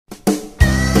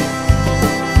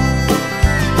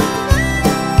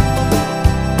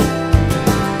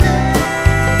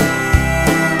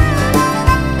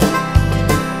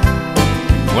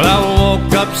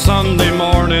Sunday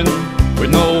morning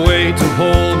with no way to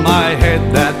hold my head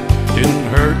that didn't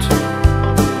hurt.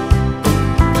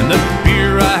 And the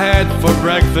beer I had for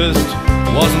breakfast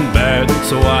wasn't bad,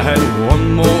 so I had one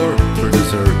more for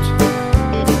dessert.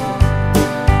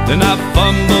 Then I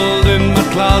fumbled in my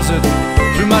closet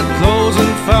through my clothes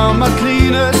and found my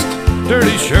cleanest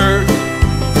dirty shirt.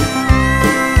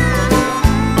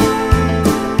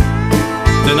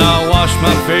 Then I washed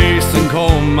my face and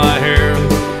combed my hair,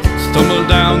 stumbled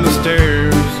down the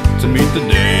stairs to meet the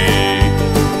day.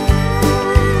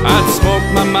 I'd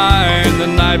smoked my mind the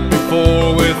night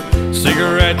before with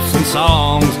cigarettes and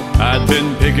songs I'd been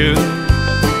picking.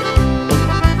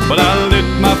 But I lit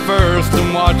my first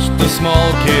and watched a small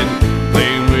kid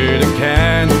playing with a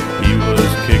can he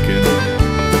was kicking.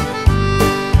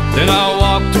 Then I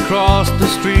walked across the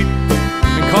street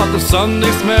and caught the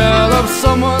Sunday smell of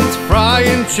someone's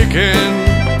frying chicken.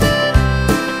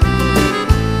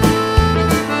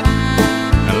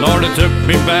 And Lord, it took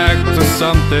me back to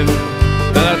something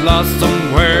that I'd lost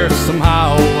somewhere,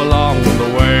 somehow along the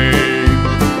way.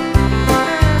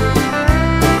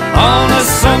 On a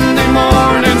Sunday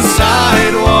morning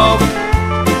sidewalk,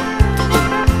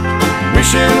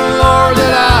 wishing, Lord,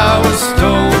 that I was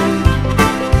stoned.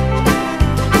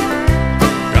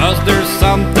 'Cause there's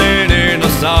something in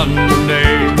a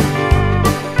Sunday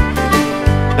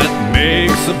that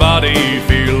makes a body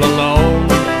feel alone.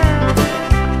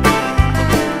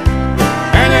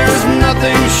 And there's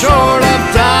nothing short of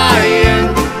dying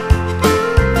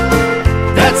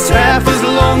that's half as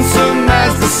lonesome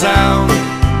as the sound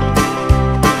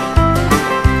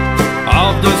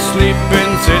of the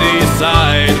sleeping city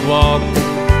sidewalk.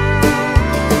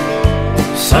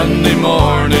 Sunday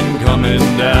morning coming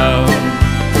down.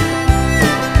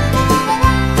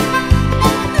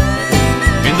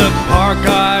 In the park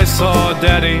I saw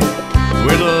Daddy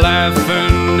with a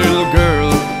laughing little girl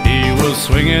he was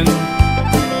swinging.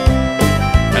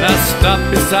 And I stopped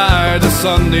beside the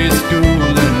Sunday school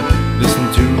and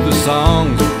listened to the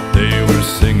songs they were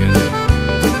singing.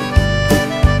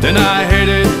 Then I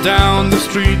headed down the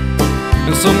street,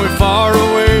 and somewhere far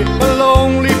away a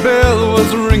lonely bell was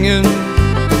ringing.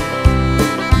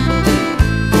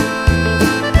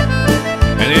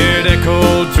 And it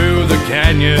echoed through the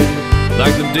canyon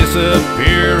like the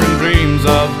disappearing dreams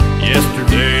of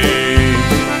yesterday.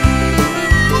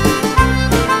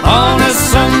 On a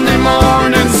Sunday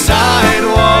morning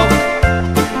sidewalk,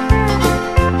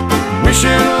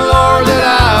 wishing, Lord, that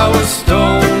I was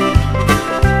stoned.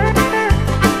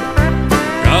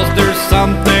 'Cause there's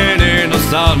something in a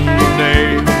Sunday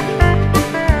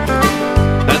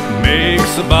that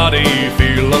makes a body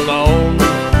feel alone.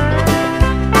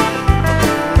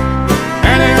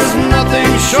 And there's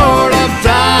nothing short of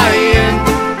dying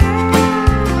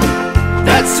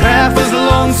that's half as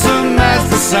lonesome as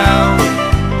the sound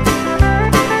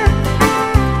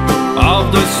of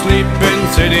the sleeping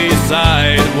city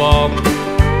sidewalk.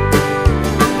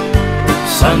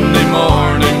 Sunday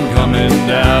morning coming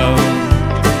down.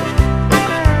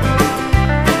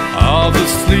 Of the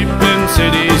sleeping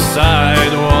city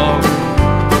sidewalk.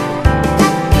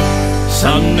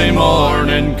 Sunday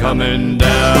morning coming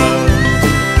down.